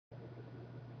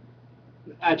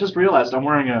I just realized I'm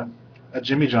wearing a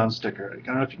Jimmy John sticker. I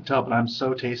don't know if you can tell, but I'm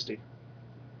so tasty.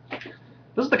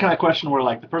 This is the kind of question where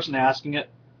like the person asking it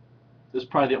is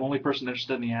probably the only person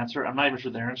interested in the answer. I'm not even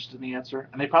sure they're interested in the answer,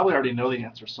 and they probably already know the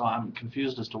answer, so I'm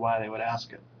confused as to why they would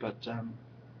ask it. But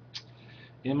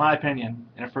in my opinion,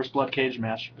 in a first blood cage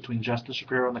match between Justin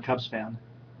Shapiro and the Cubs fan,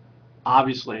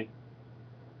 obviously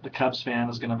the Cubs fan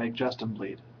is going to make Justin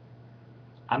bleed.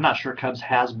 I'm not sure Cubs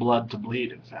has blood to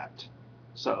bleed, in fact.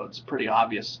 So it's a pretty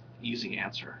obvious, easy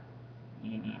answer.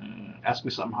 Ask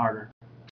me something harder.